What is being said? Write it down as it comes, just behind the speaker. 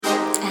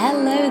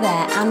Hello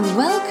there and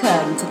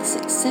welcome to the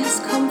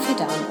Success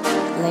Confidant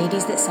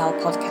Ladies That Sell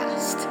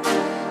podcast.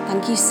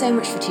 Thank you so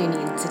much for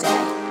tuning in today.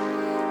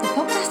 The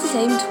podcast is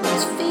aimed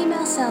towards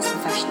female sales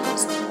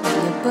professionals, whether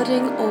you're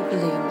budding or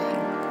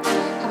blooming.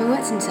 Having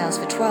worked in sales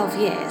for 12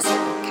 years,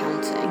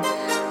 counting,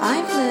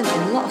 I've learned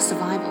a lot of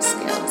survival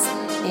skills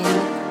in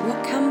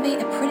what can be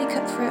a pretty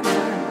cutthroat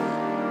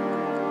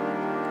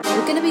environment.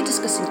 We're going to be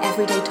discussing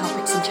everyday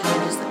topics and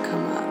challenges that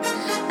come up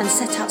and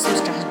set out some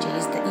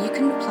strategies that you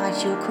can apply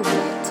to your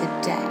career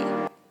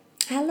today.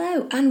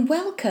 Hello and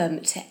welcome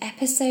to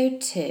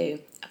episode 2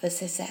 of the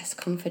Success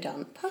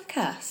Confidant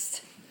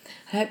podcast.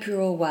 I hope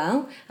you're all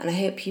well and I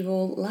hope you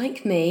all,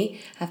 like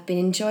me, have been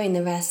enjoying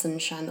the rare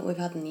sunshine that we've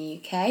had in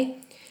the UK.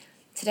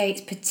 Today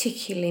it's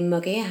particularly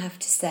muggy, I have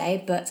to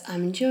say, but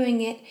I'm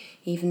enjoying it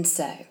even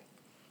so.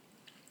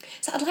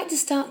 So I'd like to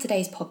start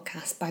today's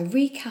podcast by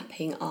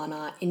recapping on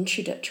our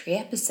introductory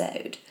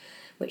episode,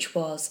 which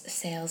was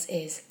Sales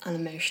is an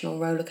Emotional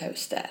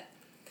Rollercoaster.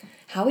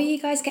 How are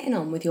you guys getting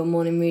on with your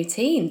morning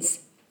routines?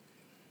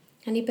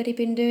 Anybody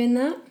been doing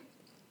that?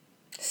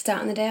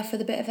 Starting the day off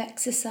with a bit of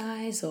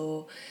exercise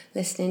or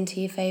listening to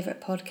your favourite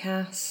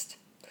podcast?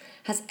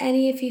 Has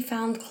any of you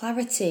found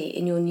clarity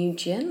in your new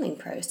journaling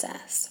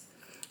process?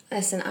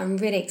 Listen, I'm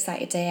really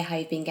excited to hear how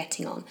you've been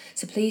getting on,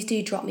 so please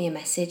do drop me a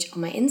message on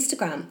my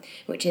Instagram,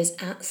 which is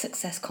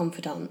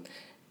 @SuccessConfidant,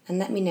 and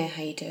let me know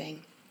how you're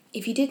doing.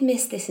 If you did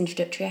miss this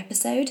introductory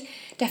episode,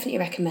 definitely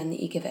recommend that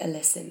you give it a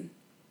listen.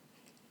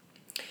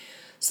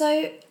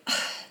 So,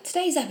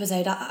 today's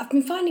episode, I've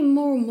been finding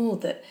more and more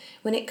that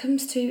when it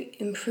comes to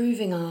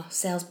improving our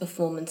sales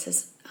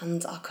performances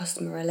and our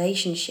customer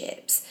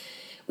relationships,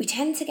 we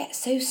tend to get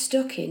so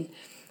stuck in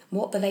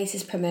what the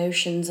latest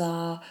promotions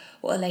are,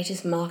 what the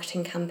latest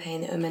marketing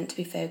campaign that we're meant to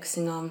be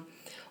focusing on,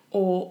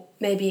 or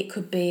maybe it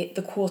could be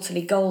the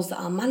quarterly goals that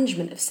our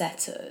management have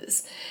set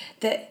us,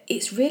 that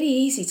it's really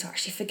easy to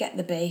actually forget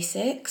the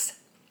basics.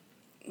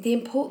 The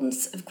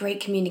importance of great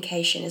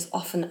communication is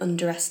often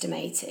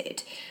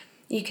underestimated.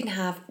 You can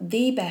have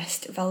the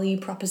best value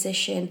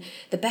proposition,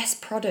 the best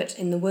product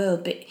in the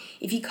world, but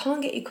if you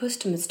can't get your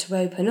customers to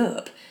open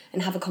up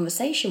and have a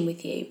conversation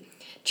with you,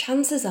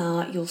 chances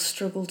are you'll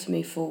struggle to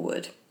move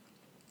forward.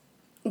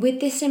 With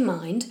this in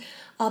mind,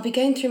 I'll be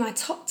going through my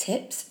top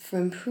tips for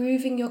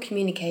improving your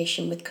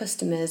communication with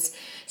customers,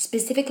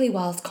 specifically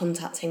whilst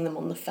contacting them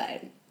on the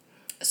phone.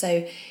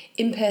 So,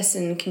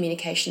 in-person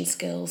communication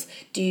skills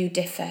do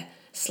differ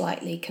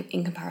slightly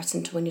in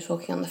comparison to when you're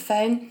talking on the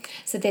phone,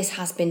 so this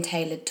has been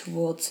tailored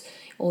towards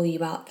all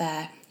you out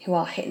there who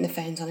are hitting the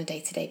phones on a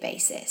day-to-day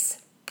basis.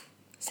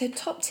 So,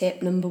 top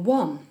tip number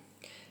 1,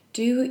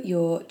 do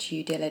your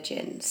due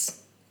diligence.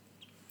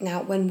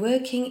 Now, when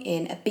working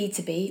in a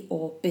B2B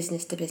or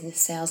business-to-business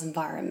sales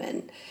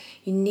environment,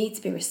 you need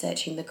to be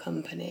researching the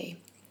company.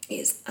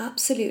 It's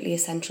absolutely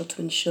essential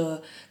to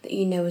ensure that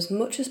you know as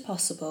much as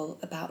possible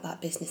about that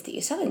business that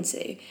you're selling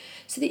to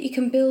so that you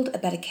can build a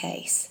better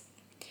case.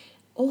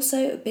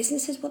 Also,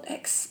 businesses will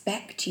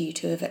expect you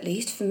to have at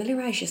least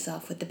familiarised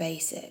yourself with the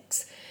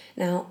basics.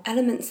 Now,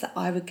 elements that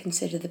I would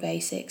consider the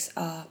basics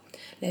are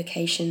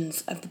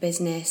locations of the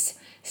business,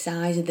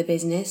 size of the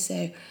business,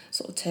 so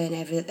sort of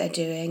turnover that they're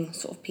doing,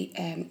 sort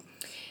of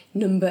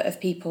number of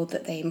people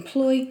that they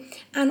employ,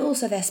 and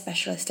also their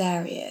specialist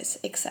areas,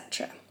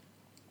 etc.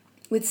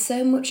 With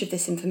so much of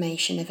this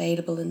information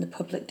available in the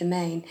public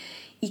domain,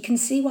 you can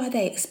see why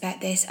they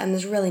expect this, and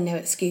there's really no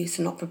excuse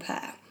to not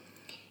prepare.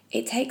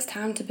 It takes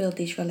time to build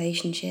these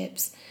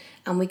relationships,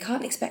 and we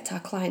can't expect our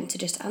client to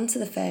just answer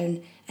the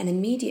phone and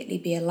immediately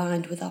be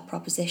aligned with our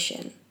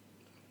proposition,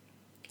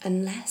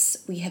 unless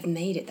we have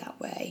made it that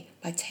way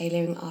by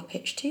tailoring our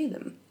pitch to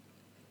them.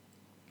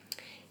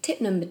 Tip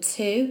number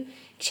 2,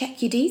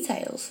 check your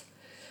details.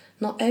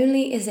 Not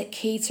only is it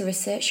key to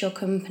research your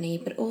company,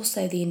 but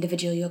also the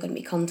individual you're going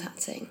to be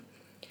contacting.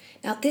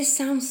 Now, this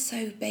sounds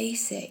so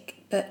basic,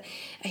 but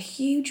a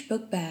huge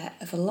bugbear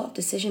of a lot of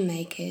decision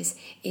makers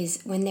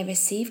is when they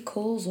receive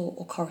calls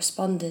or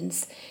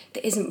correspondence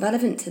that isn't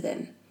relevant to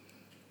them.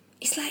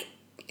 It's like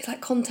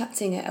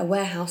contacting a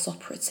warehouse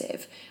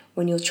operative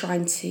when you're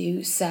trying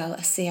to sell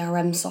a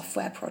CRM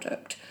software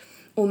product,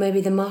 or maybe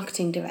the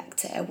marketing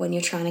director when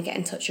you're trying to get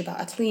in touch about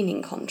a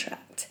cleaning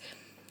contract.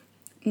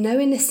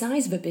 Knowing the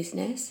size of a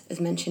business, as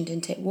mentioned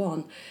in tip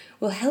 1,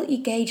 will help you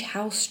gauge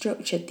how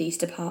structured these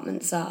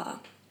departments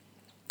are,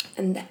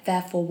 and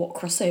therefore what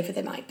crossover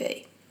there might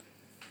be.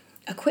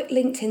 A quick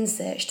LinkedIn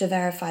search to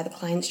verify the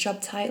client's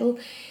job title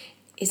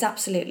is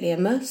absolutely a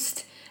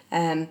must,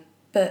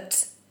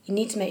 but you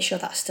need to make sure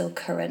that's still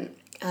current.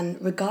 And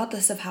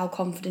regardless of how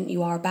confident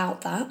you are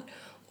about that,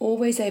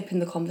 always open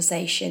the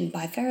conversation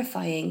by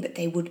verifying that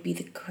they would be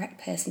the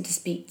correct person to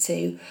speak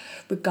to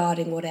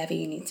regarding whatever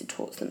you need to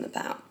talk to them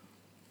about.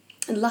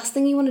 And the last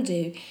thing you want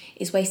to do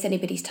is waste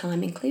anybody's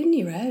time, including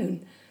your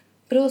own.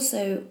 But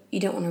also, you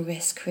don't want to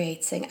risk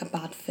creating a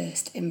bad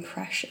first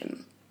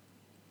impression.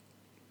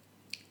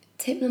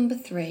 Tip number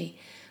 3,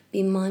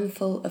 be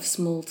mindful of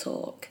small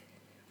talk.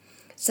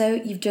 So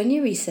you've done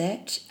your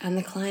research and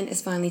the client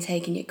has finally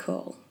taken your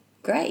call.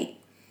 Great.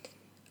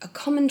 A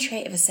common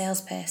trait of a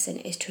salesperson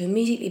is to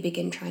immediately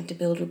begin trying to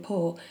build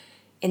rapport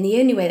in the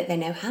only way that they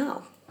know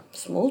how,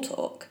 small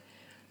talk.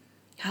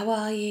 How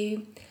are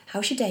you?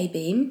 How's your day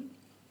been?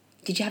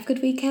 Did you have a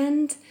good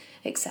weekend?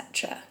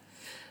 Etc.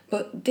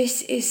 But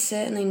this is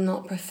certainly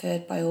not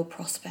preferred by all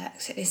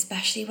prospects,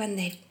 especially when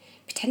they've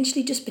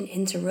potentially just been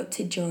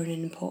interrupted during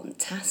an important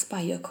task by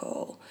your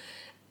call.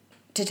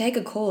 To take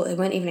a call they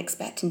weren't even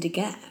expecting to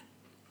get.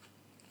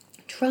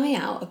 Try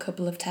out a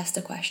couple of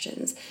tester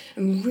questions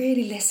and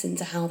really listen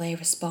to how they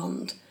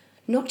respond,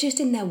 not just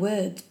in their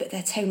words, but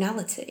their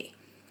tonality.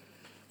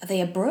 Are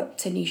they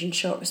abrupt and using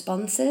short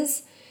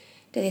responses?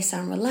 Do they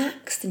sound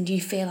relaxed and do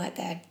you feel like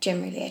they're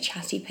generally a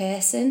chatty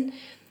person?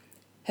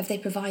 Have they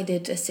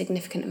provided a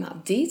significant amount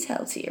of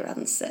detail to your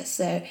answer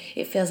so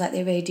it feels like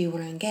they really do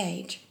want to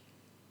engage?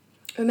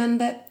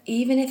 Remember,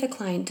 even if a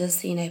client does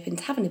seem open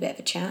to having a bit of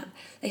a chat,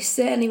 they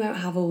certainly won't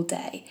have all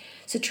day.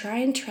 So try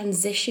and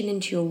transition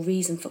into your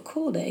reason for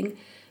calling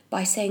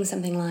by saying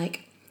something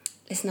like,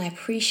 listen, I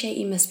appreciate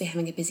you must be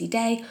having a busy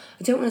day.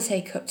 I don't want to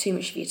take up too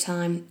much of your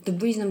time. The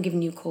reason I'm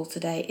giving you a call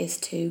today is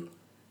to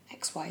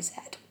XYZ.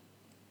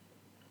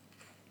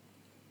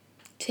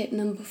 Tip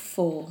number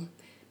 4,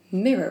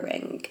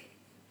 mirroring.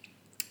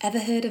 Ever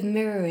heard of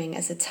mirroring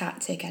as a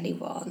tactic,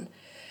 anyone?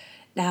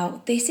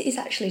 Now, this is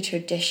actually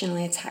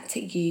traditionally a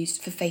tactic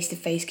used for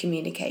face-to-face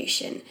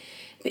communication,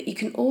 but you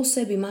can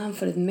also be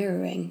mindful of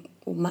mirroring,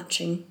 or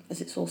matching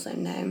as it's also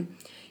known,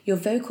 your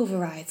vocal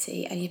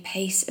variety and your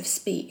pace of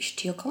speech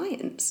to your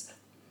clients.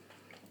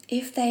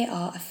 If they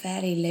are a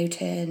fairly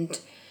low-toned,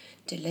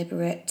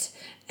 deliberate,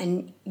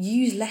 and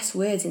use less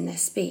words in their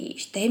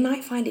speech, they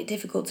might find it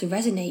difficult to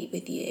resonate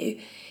with you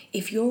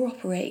if you're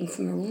operating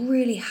from a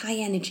really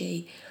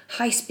high-energy,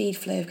 high-speed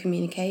flow of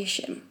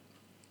communication.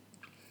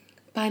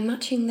 By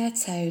matching their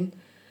tone,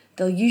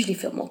 they'll usually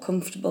feel more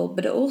comfortable,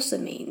 but it also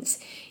means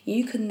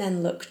you can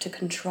then look to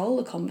control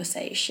the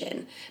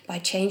conversation by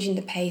changing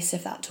the pace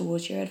of that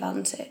towards your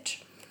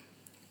advantage.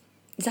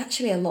 There's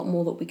actually a lot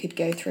more that we could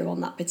go through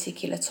on that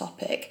particular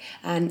topic,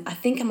 and I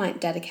think I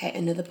might dedicate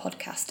another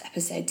podcast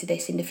episode to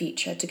this in the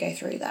future to go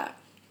through that.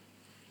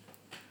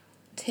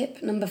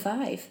 Tip number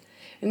 5,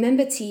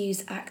 remember to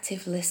use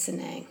active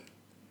listening.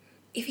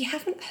 If you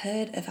haven't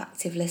heard of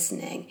active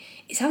listening,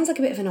 it sounds like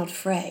a bit of an odd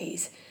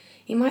phrase.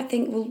 You might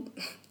think, well,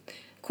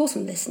 of course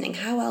I'm listening.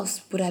 How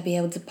else would I be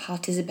able to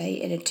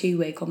participate in a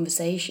two-way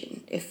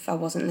conversation if I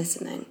wasn't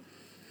listening?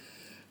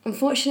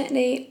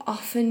 Unfortunately,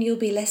 often you'll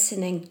be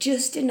listening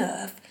just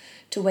enough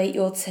to wait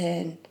your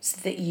turn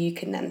so that you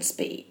can then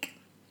speak.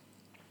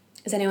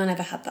 Has anyone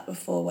ever had that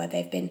before where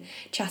they've been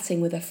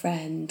chatting with a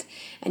friend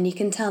and you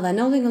can tell they're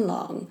nodding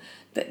along,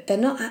 but they're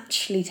not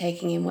actually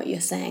taking in what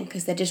you're saying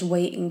because they're just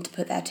waiting to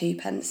put their 2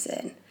 pence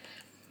in?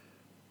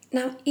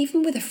 Now,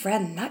 even with a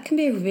friend, that can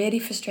be a really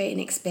frustrating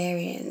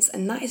experience,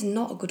 and that is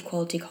not a good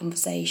quality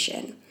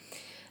conversation.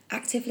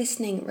 Active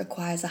listening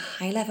requires a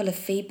high level of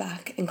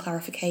feedback and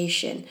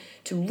clarification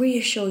to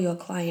reassure your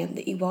client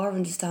that you are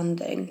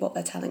understanding what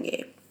they're telling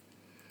you.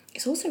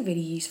 It's also really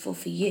useful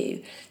for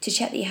you to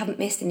check that you haven't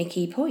missed any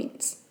key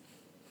points.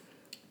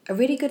 A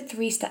really good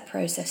 3-step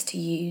process to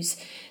use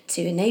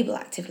to enable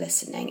active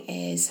listening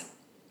is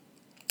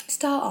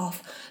start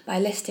off by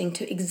listening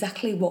to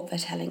exactly what they're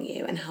telling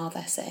you and how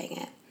they're saying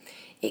it.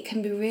 It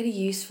can be really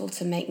useful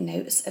to make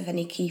notes of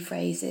any key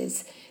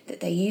phrases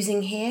that they're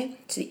using here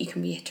so that you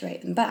can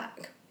reiterate them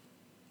back.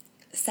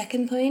 The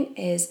second point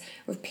is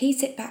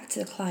repeat it back to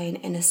the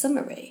client in a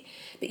summary,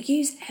 but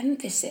use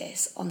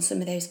emphasis on some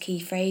of those key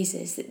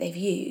phrases that they've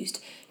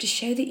used to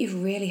show that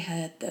you've really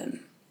heard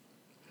them.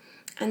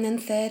 And then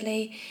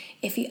thirdly,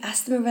 if you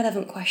ask them a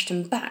relevant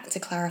question back to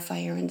clarify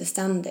your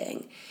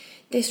understanding,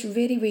 this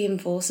really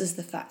reinforces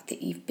the fact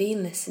that you've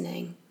been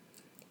listening,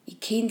 you're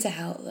keen to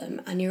help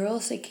them, and you're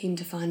also keen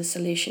to find a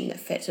solution that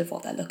fits with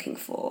what they're looking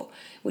for,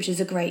 which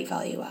is a great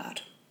value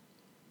add.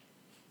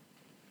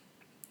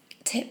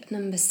 Tip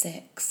number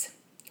 6,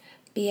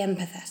 be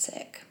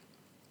empathetic.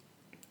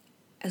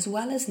 As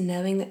well as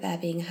knowing that they're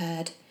being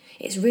heard,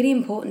 it's really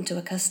important to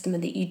a customer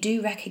that you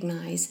do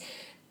recognise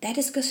they're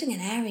discussing an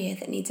area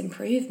that needs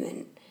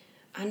improvement.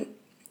 And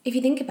if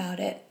you think about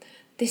it,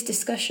 this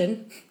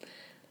discussion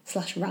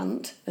 /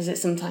 rant, as it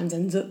sometimes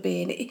ends up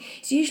being,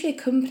 it's usually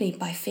accompanied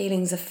by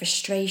feelings of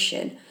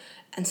frustration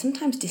and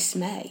sometimes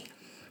dismay.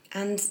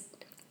 And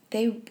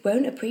they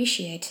won't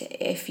appreciate it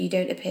if you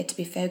don't appear to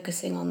be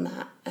focusing on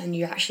that and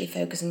you're actually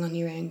focusing on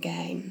your own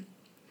game.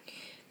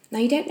 Now,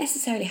 you don't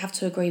necessarily have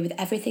to agree with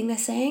everything they're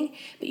saying,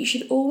 but you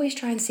should always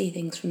try and see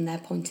things from their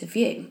point of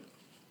view.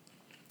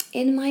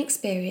 In my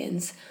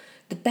experience,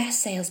 the best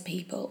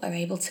salespeople are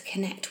able to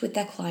connect with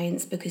their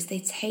clients because they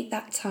take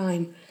that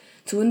time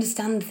to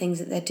understand the things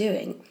that they're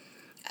doing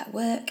at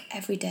work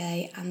every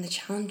day and the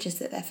challenges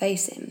that they're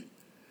facing.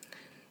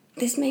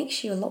 This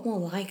makes you a lot more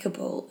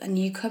likeable and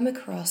you come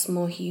across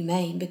more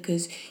humane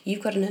because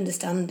you've got an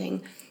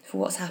understanding for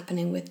what's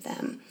happening with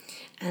them,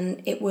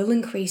 and it will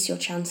increase your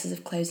chances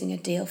of closing a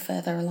deal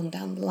further along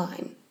down the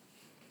line.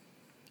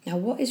 Now,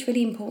 what is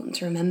really important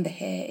to remember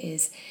here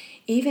is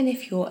even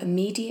if your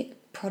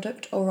immediate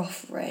product or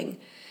offering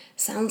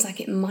sounds like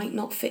it might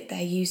not fit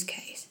their use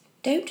case,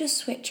 don't just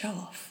switch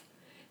off.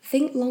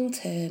 Think long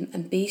term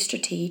and be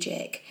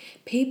strategic.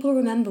 People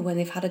remember when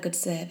they've had a good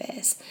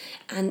service,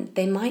 and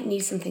they might need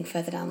something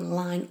further down the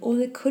line, or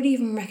they could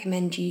even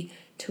recommend you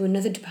to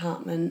another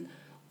department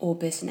or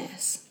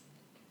business.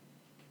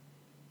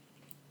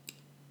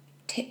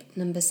 Tip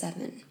number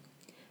 7,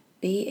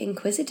 be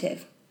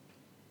inquisitive.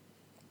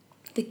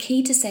 The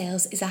key to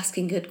sales is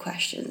asking good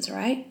questions,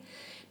 right?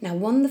 Now,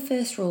 one of the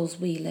first rules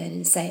we learn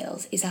in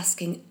sales is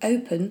asking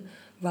open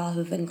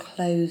rather than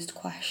closed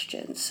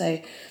questions.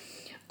 So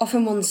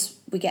often once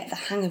we get the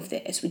hang of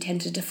this, we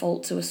tend to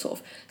default to a sort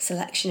of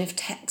selection of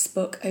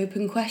textbook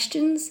open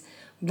questions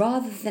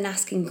rather than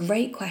asking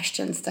great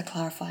questions to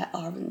clarify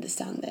our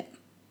understanding.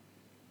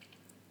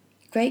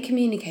 Great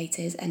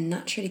communicators are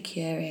naturally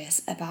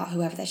curious about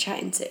whoever they're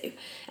chatting to,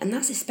 and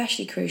that's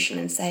especially crucial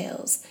in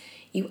sales.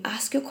 You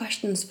ask your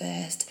questions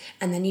first,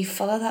 and then you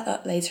follow that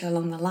up later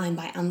along the line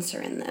by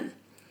answering them.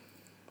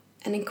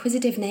 An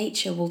inquisitive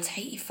nature will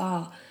take you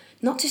far,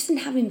 not just in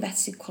having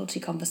better quality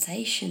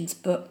conversations,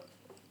 but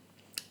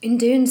in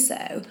doing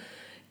so,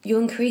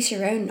 you'll increase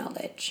your own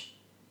knowledge.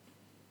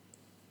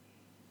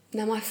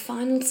 Now, my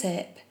final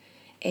tip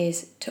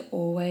is to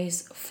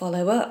always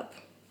follow up.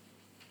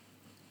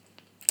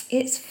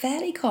 It's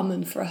fairly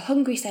common for a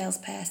hungry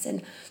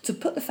salesperson to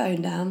put the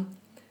phone down,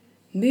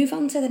 move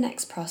on to the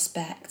next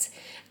prospect,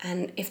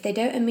 and if they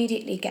don't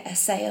immediately get a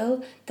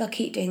sale, they'll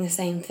keep doing the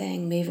same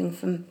thing, moving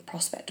from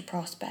prospect to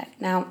prospect.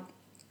 Now,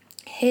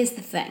 here's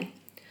the thing.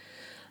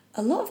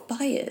 A lot of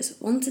buyers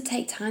want to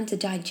take time to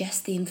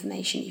digest the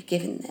information you've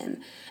given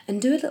them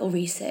and do a little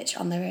research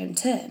on their own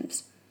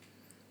terms.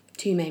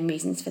 2 main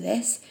reasons for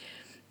this.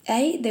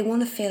 A, they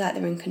want to feel like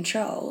they're in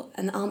control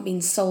and aren't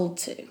being sold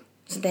to,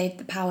 so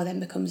the power then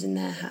becomes in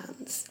their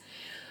hands.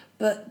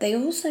 But they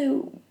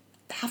also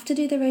have to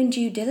do their own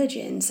due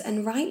diligence,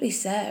 and rightly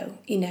so.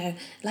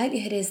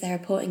 Likelihood is they're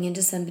reporting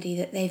into somebody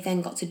that they've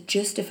then got to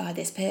justify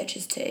this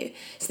purchase to,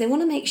 so they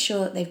want to make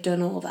sure that they've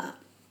done all that.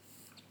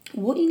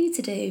 What you need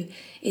to do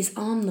is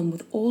arm them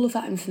with all of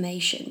that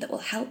information that will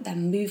help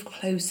them move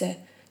closer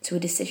to a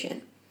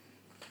decision.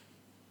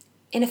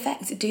 In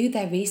effect, do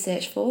their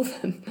research for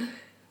them.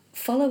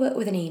 Follow up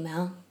with an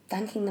email,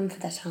 thanking them for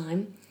their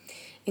time.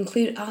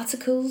 Include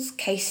articles,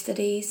 case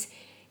studies,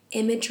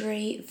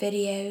 imagery,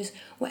 videos,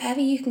 whatever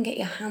you can get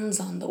your hands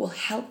on that will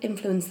help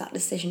influence that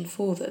decision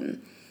for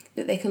them,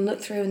 that they can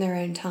look through in their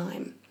own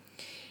time.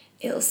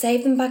 It'll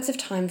save them bags of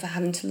time for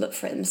having to look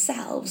for it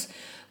themselves,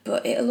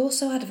 but it'll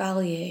also add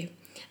value,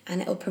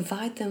 and it'll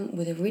provide them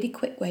with a really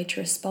quick way to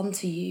respond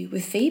to you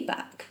with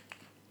feedback.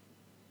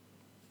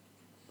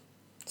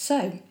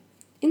 So,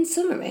 in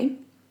summary,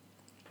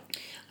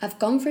 I've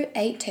gone through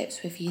 8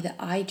 tips with you that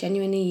I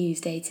genuinely use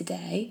day to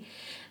day.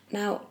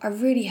 Now, I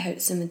really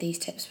hope some of these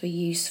tips were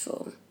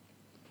useful.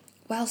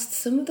 Whilst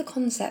some of the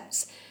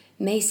concepts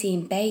may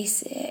seem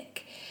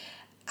basic,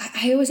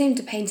 I always aim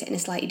to paint it in a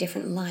slightly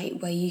different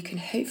light where you can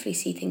hopefully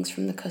see things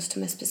from the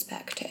customer's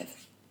perspective.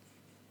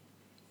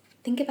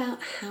 Think about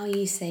how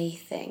you say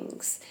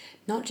things,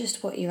 not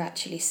just what you're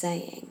actually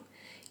saying.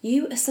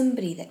 You are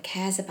somebody that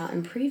cares about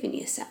improving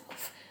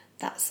yourself.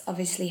 That's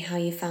obviously how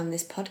you found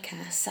this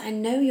podcast. So I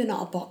know you're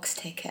not a box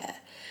ticker.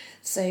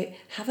 So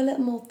have a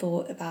little more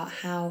thought about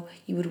how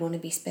you would want to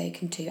be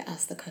spoken to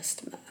as the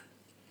customer.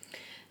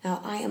 Now,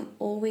 I am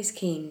always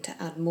keen to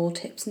add more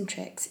tips and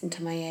tricks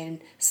into my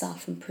own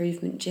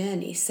self-improvement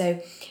journey.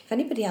 So if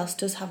anybody else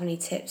does have any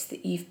tips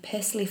that you've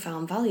personally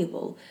found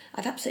valuable,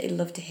 I'd absolutely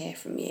love to hear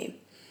from you.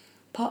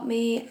 Pop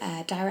me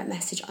a direct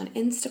message on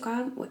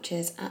Instagram, which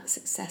is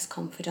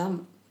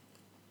 @successconfidant.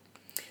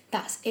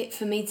 That's it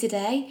for me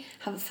today.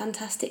 Have a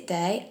fantastic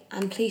day,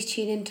 and please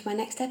tune in to my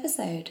next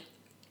episode.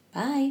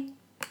 Bye.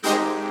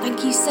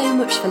 Thank you so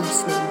much for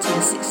listening to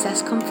the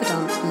Success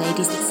Confidant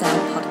Ladies That Sell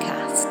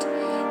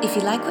podcast. If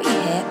you like what you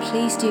hear,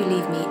 please do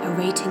leave me a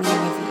rating and a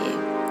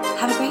review.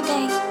 Have a great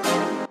day.